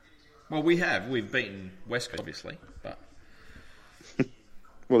 Well, we have. We've beaten West Coast, obviously, but...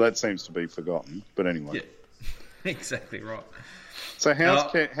 Well, that seems to be forgotten, but anyway. Yeah, exactly right. So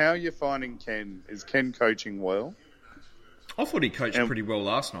how are you finding Ken? Is Ken coaching well? I thought he coached pretty well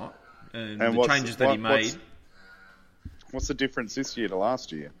last night. And the changes that he made... What's the difference this year to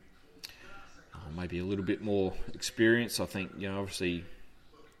last year? Maybe a little bit more experience. I think, obviously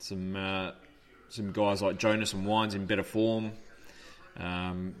some guys like Jonas and Wines in better form.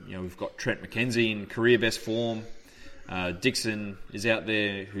 We've got Trent McKenzie in career best form. Dixon is out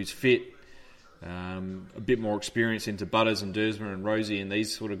there who's fit. A bit more experience into Butters and Dersma and Rosie and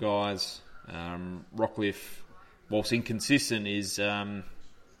these sort of guys. Rockcliffe, whilst inconsistent, is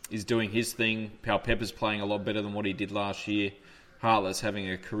doing his thing. Powell Pepper's playing a lot better than what he did last year. Hartlett's having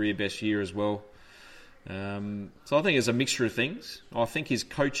a career best year as well. So I think it's a mixture of things. I think his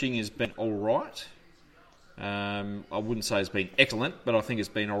coaching has been all right. I wouldn't say it's been excellent, but I think it's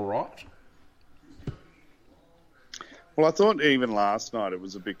been all right. Well, I thought even last night it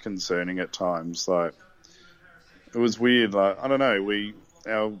was a bit concerning at times. Like, it was weird. Like, I don't know. We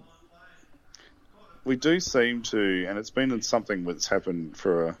do seem to, and it's been something that's happened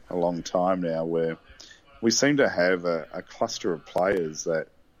for a long time now, where we seem to have a cluster of players that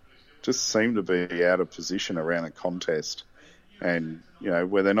just seem to be out of position around a contest. and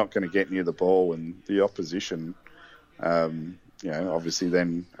where they're not going to get near the ball, and the opposition, obviously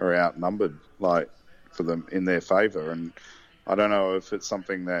then are outnumbered for them in their favour. And I don't know if it's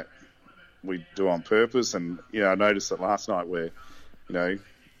something that we do on purpose. And I noticed that last night where they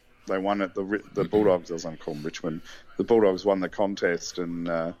won at the Bulldogs. I was going to call them Richmond. The Bulldogs won the contest, and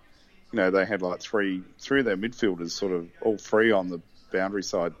they had three of their midfielders sort of all three on the boundary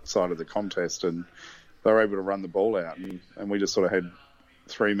side of the contest, and they were able to run the ball out, and we just sort of had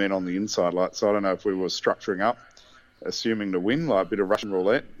three men on the inside. So I don't know if we were structuring up, assuming to win, a bit of Russian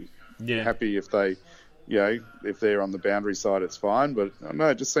roulette. Yeah. Happy if they, if they're on the boundary side, it's fine. But I don't know,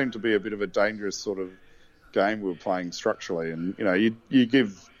 it just seemed to be a bit of a dangerous sort of game we were playing structurally. And, you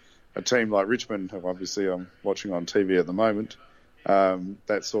give a team like Richmond, who obviously I'm watching on TV at the moment,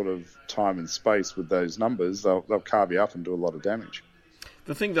 that sort of time and space with those numbers, they'll carve you up and do a lot of damage.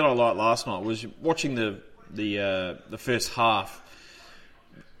 The thing that I liked last night was watching the first half.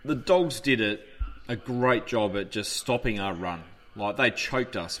 The Dogs did a great job at just stopping our run. They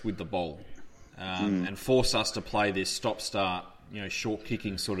choked us with the ball and forced us to play this stop-start, short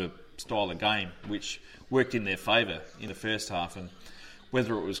kicking sort of style of game, which worked in their favour in the first half. And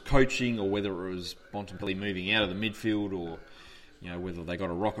whether it was coaching or whether it was Bontempelli moving out of the midfield or whether they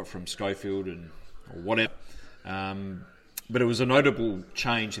got a rocket from Schofield or whatever. But it was a notable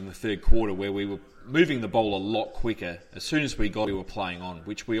change in the third quarter where we were moving the ball a lot quicker. As soon as we were playing on,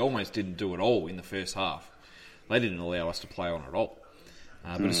 which we almost didn't do at all in the first half. They didn't allow us to play on at all.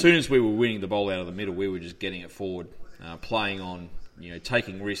 But as soon as we were winning the ball out of the middle, we were just getting it forward, playing on,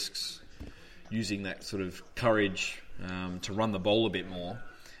 taking risks, using that sort of courage to run the ball a bit more.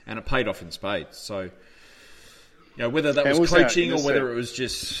 And it paid off in spades. So, whether that was coaching or whether it was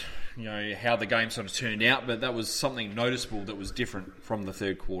just... how the game sort of turned out, but that was something noticeable that was different from the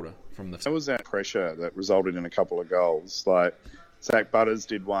third quarter. There was that pressure that resulted in a couple of goals. Zach Butters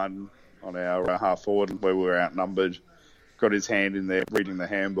did one on our half forward where we were outnumbered, got his hand in there, reading the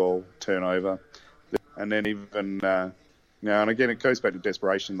handball turnover. And then even, and again, it goes back to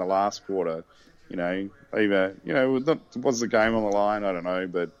desperation in the last quarter. Was the game on the line? I don't know,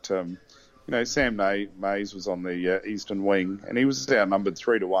 but... Sam Mays was on the eastern wing, and he was outnumbered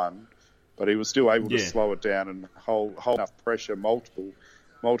 3-1, but he was still able to slow it down and hold enough pressure, multiple.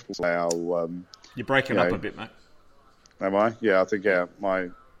 You're breaking up a bit, mate. Am I? Yeah, I think my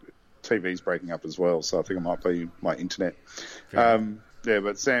TV's breaking up as well, so I think it might be my internet.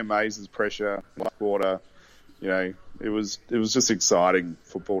 But Sam Mays' pressure, last quarter, it was just exciting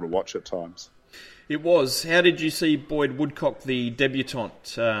football to watch at times. It was. How did you see Boyd Woodcock, the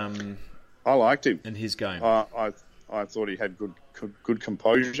debutant? I liked him in his game. I thought he had good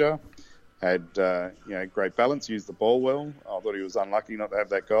composure, had great balance, used the ball well. I thought he was unlucky not to have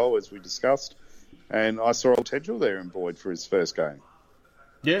that goal, as we discussed, and I saw potential there in Boyd for his first game.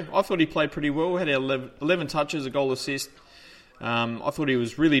 Yeah, I thought he played pretty well. Had 11 touches, a goal assist. I thought he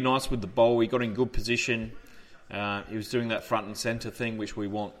was really nice with the ball. He got in good position. He was doing that front and centre thing, which we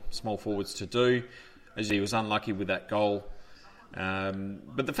want small forwards to do. As he was unlucky with that goal.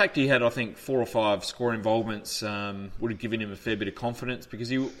 But the fact he had, I think, 4 or 5 score involvements would have given him a fair bit of confidence because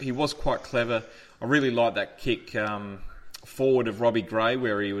he was quite clever. I really liked that kick forward of Robbie Gray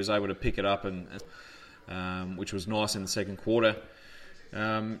where he was able to pick it up, and which was nice in the second quarter.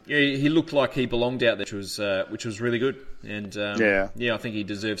 He looked like he belonged out there, which was really good. And I think he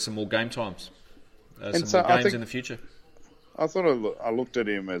deserves some more game times, some more games in the future. I looked at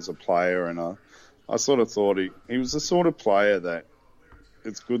him as a player, and I sort of thought he was the sort of player that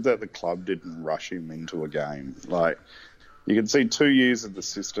it's good that the club didn't rush him into a game. You can see 2 years of the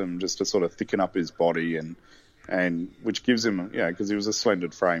system just to sort of thicken up his body and which gives him, because he was a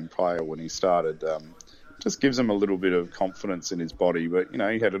splendid frame player when he started, just gives him a little bit of confidence in his body. But,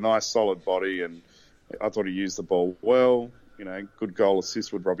 he had a nice solid body, and I thought he used the ball well, good goal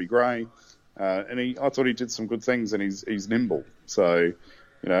assist with Robbie Gray. And I thought he did some good things, and he's nimble. So...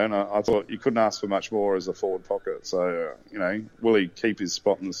 and I thought you couldn't ask for much more as a forward pocket. So, will he keep his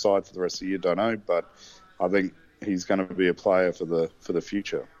spot in the side for the rest of the year? Don't know, but I think he's going to be a player for the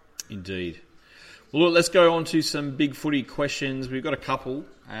future. Indeed. Well, look, let's go on to some big footy questions. We've got a couple.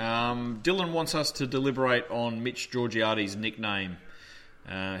 Dylan wants us to deliberate on Mitch Georgiades' nickname.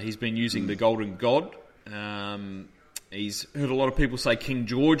 He's been using the Golden God. He's heard a lot of people say King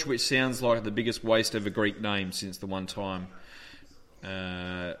George, which sounds like the biggest waste of a Greek name since the one time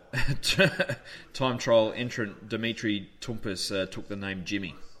time trial entrant Dimitri Toumpas took the name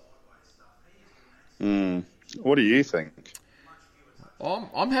Jimmy. What do you think?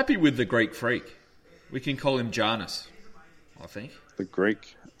 I'm happy with the Greek Freak. We can call him Janus, I think. The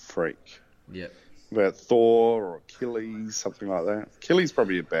Greek Freak. Yep. about Thor or Achilles, something like that. Achilles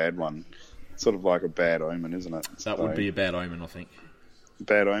probably a bad one. Sort of like a bad omen, isn't it? That would be a bad omen, I think.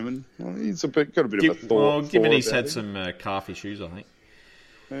 Bad omen? Well, he's got a bit of a Thor. Well, given he's had some calf issues, I think.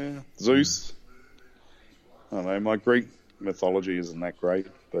 Yeah. Zeus. I don't know, my Greek mythology isn't that great,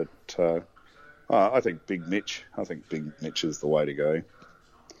 but I think Big Mitch. I think Big Mitch is the way to go.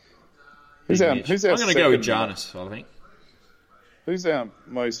 Who's our I'm going to go with Giannis, I think. Who's our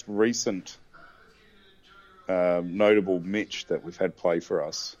most recent notable Mitch that we've had play for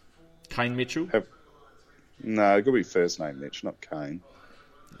us? Kane Mitchell? No, it could be first name Mitch, not Kane.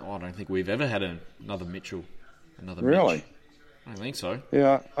 Oh, I don't think we've ever had another Mitchell. Really? Mitch. I don't think so.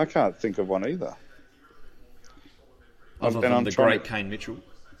 Yeah, I can't think of one either. Other than the great Kane Mitchell.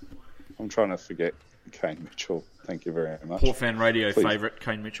 I'm trying to forget Kane Mitchell. Thank you very much. Port Fan Radio favourite,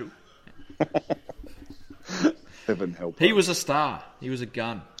 Kane Mitchell. Heaven help. He was a star. He was a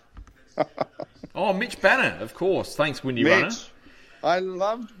gun. Oh, Mitch Banner, of course. Thanks, Windy Runner. I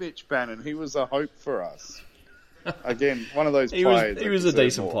loved Mitch Bannon. He was a hope for us. Again, one of those players. He was a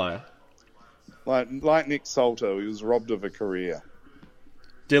decent player. Like Nick Salter, he was robbed of a career.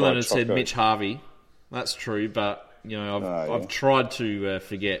 Dylan has said Mitch Harvey. That's true, but I've tried to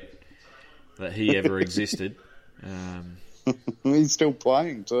forget that he ever existed. He's still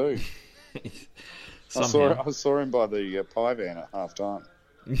playing too. I saw him by the pie van at half time.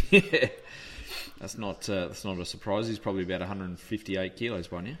 Yeah. That's not a surprise. He's probably about 158 kilos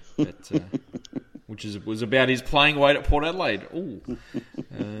by now, which was about his playing weight at Port Adelaide. Ooh.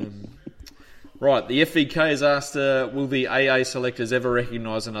 Right, the FVK has asked, will the AA selectors ever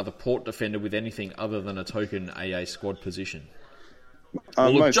recognise another Port defender with anything other than a token AA squad position?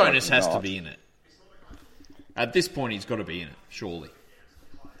 Well, look, Jonas has to be in it. At this point, he's got to be in it, surely.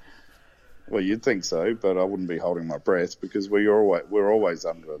 Well, you'd think so, but I wouldn't be holding my breath because we're always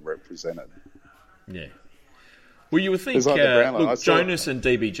underrepresented. Yeah. Well, you would think Jonas and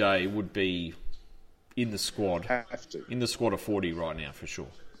DBJ would be in the squad. Have to. In the squad of 40 right now, for sure.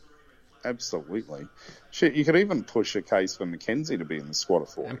 Absolutely. Shit, you could even push a case for McKenzie to be in the squad of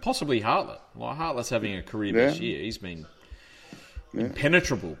 40. And possibly Hartlett. Like, Hartlett's having a career this year. He's been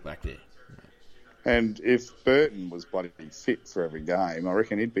impenetrable back there. And if Burton was bloody fit for every game, I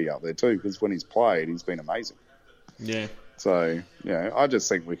reckon he'd be up there too, because when he's played, he's been amazing. Yeah. So, I just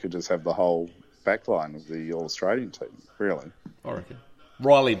think we could just have the whole backline of the All-Australian team, really. I reckon.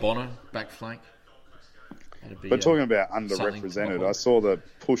 Riley Bonner, back flank. But talking about underrepresented, I saw the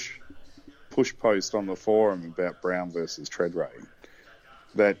push post on the forum about Brown versus Treadray.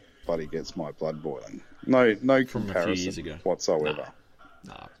 That bloody gets my blood boiling. No From comparison a few years ago. whatsoever.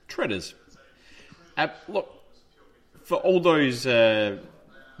 Nah. Treaders. Look, for all those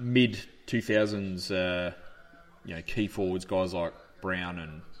mid-2000s key forwards, guys like Brown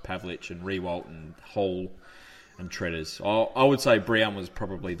and Pavlich and Rewalt and Hall and Treaders, I would say Brown was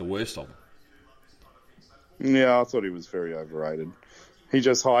probably the worst of them. Yeah, I thought he was very overrated. He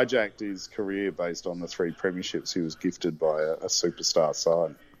just hijacked his career based on the 3 premierships he was gifted by a superstar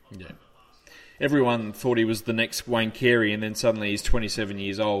side. Yeah. Everyone thought he was the next Wayne Carey, and then suddenly he's 27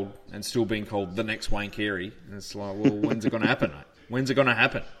 years old and still being called the next Wayne Carey. And it's like, well, when's it going to happen, mate? When's it going to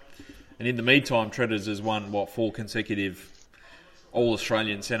happen? And in the meantime, Treaders has won, 4 consecutive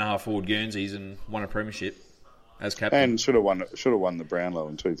All-Australian centre-half forward Guernseys and won a premiership as captain. And should have won the Brownlow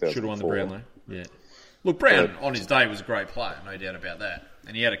in 2004. Should have won the Brownlow, yeah. Look, Brown, on his day, was a great player, no doubt about that.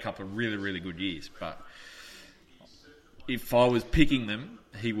 And he had a couple of really, really good years. But if I was picking them,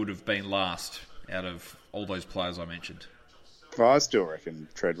 he would have been last out of all those players I mentioned. Well, I still reckon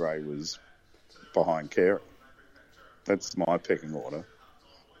Treadray was behind Carey. That's my pecking order.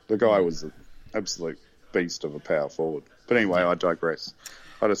 The guy was an absolute beast of a power forward. But anyway, I digress.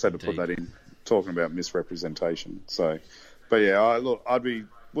 I just had to put that in, talking about misrepresentation. So, but yeah,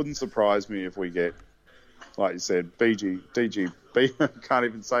 wouldn't surprise me if we get, like you said, DG, can't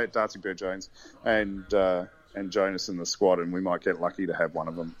even say it, Darcy Bird-Jones, and Jonas in the squad, and we might get lucky to have one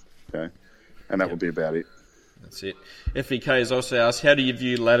of them. Okay, and that would be about it. That's it. FVK has also asked, how do you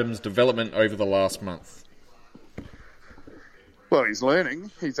view Ladham's development over the last month? Well, he's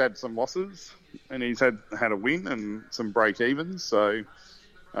learning. He's had some losses, and he's had a win and some break-evens. So,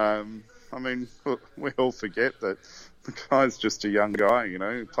 we all forget that the guy's just a young guy,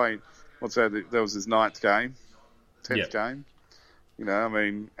 playing. That was his 9th game, 10th game.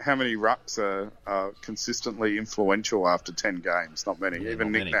 How many rucks are consistently influential after 10 games? Not many. Yeah,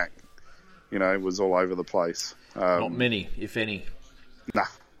 even Nick-Nack, was all over the place. Not many, if any. Nah.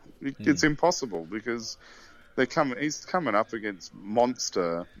 It's impossible because he's coming up against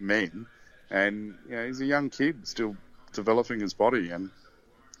monster men, and he's a young kid still developing his body, and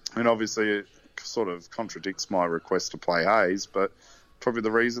obviously sort of contradicts my request to play Hayes, but probably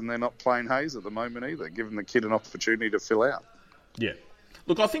the reason they're not playing Hayes at the moment either, giving the kid an opportunity to fill out. Yeah.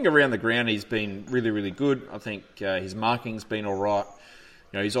 Look, I think around the ground he's been really, really good. I think his marking's been all right.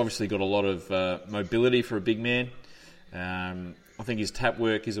 He's obviously got a lot of mobility for a big man. I think his tap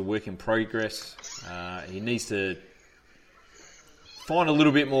work is a work in progress. He needs to find a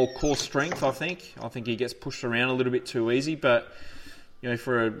little bit more core strength, I think. I think he gets pushed around a little bit too easy, but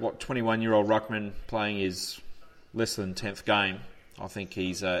for a 21-year-old ruckman playing his less than 10th game, I think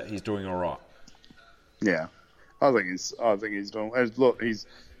he's doing all right. Yeah. I think he's doing. Look, he's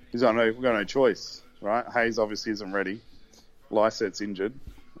got no choice, right? Hayes obviously isn't ready. Lycett's injured,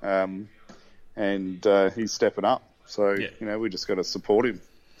 and he's stepping up. So we just got to support him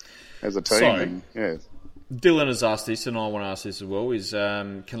as a team. Dylan has asked this, and I want to ask this as well: is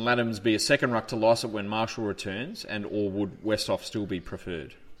can Laddams be a second ruck to Lycett when Marshall returns, or would Westhoff still be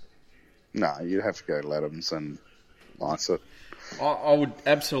preferred? No, you'd have to go Laddams and Lycett. I would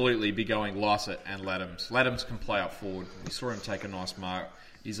absolutely be going Lycett and Laddams. Laddams can play up forward. We saw him take a nice mark.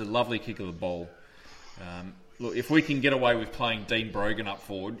 He's a lovely kick of the ball. Look, if we can get away with playing Dean Brogan up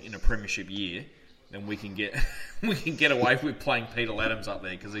forward in a premiership year, then we can get away with playing Peter Laddams up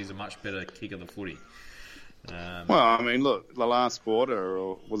there because he's a much better kick of the footy. Well, I mean, look, the last quarter,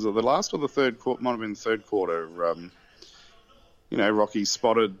 or was it the last or the third quarter? Might have been the third quarter. Rocky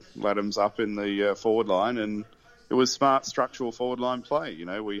spotted Laddams up in the forward line, and it was smart structural forward line play.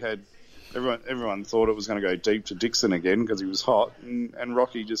 We had everyone thought it was going to go deep to Dixon again because he was hot, and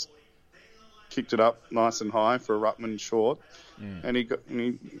Rocky just kicked it up nice and high for a ruckman short, and he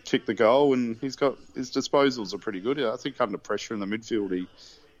kicked the goal, and his disposals are pretty good. I think under pressure in the midfield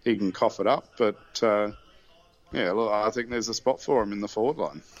he can cough it up, but look, I think there's a spot for him in the forward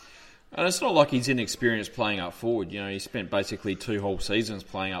line. And it's not like he's inexperienced playing up forward. He spent basically 2 whole seasons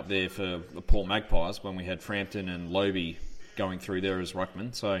playing up there for the Port Magpies when we had Frampton and Lobie going through there as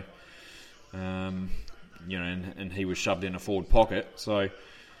ruckman. So, and he was shoved in a forward pocket. So,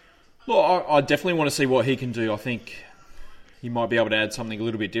 look, I definitely want to see what he can do. I think he might be able to add something a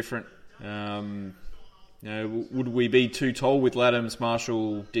little bit different. Would we be too tall with Laddams,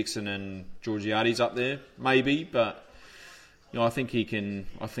 Marshall, Dixon, and Georgiades up there? Maybe, but I think we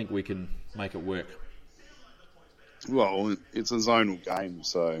can make it work. Well, it's a zonal game,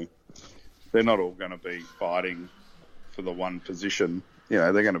 so they're not all going to be fighting for the one position.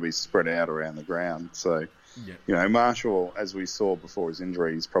 They're going to be spread out around the ground. So, Marshall, as we saw before his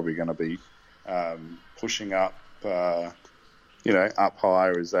injury, is probably going to be pushing up, up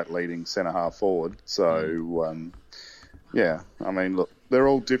higher as that leading centre half forward. So, I mean, look, they're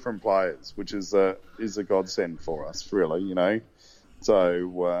all different players, which is a godsend for us, really,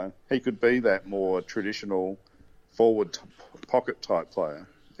 So he could be that more traditional forward pocket type player,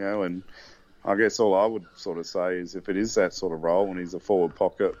 and I guess all I would sort of say is if it is that sort of role and he's a forward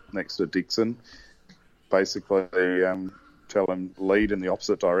pocket next to Dixon, basically tell him lead in the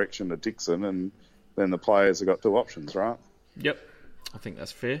opposite direction to Dixon, and then the players have got 2 options, right? Yep, I think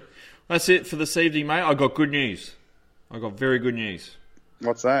that's fair. That's it for this evening, mate. I got good news. I got very good news.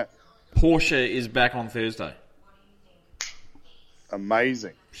 What's that? Portia is back on Thursday.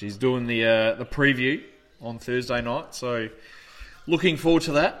 Amazing. She's doing the preview on Thursday night, so looking forward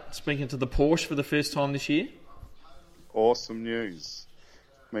to that. Speaking to the Porsche for the first time this year. Awesome news.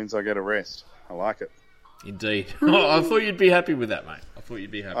 Means I get a rest. I like it. Indeed. I thought you'd be happy with that, mate. I thought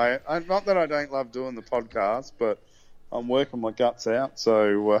you'd be happy. Not that I don't love doing the podcast, but I'm working my guts out,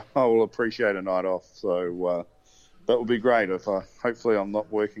 so I will appreciate a night off. So that would be great. Hopefully I'm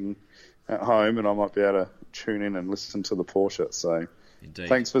not working at home, and I might be able to tune in and listen to the Porsche. So Indeed.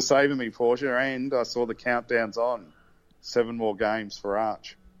 Thanks for saving me, Porsche. And I saw the countdown's on. 7 more games for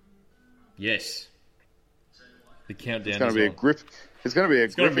Arch. Yes. The countdown is on. It's going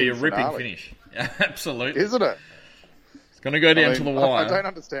to be a ripping finish. Absolutely. Isn't it? It's going to go down to the wire. I don't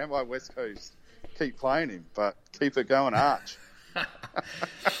understand why West Coast keep playing him, but keep it going, Arch.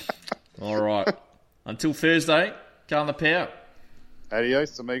 All right. Until Thursday, go on the power.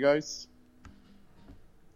 Adios, amigos.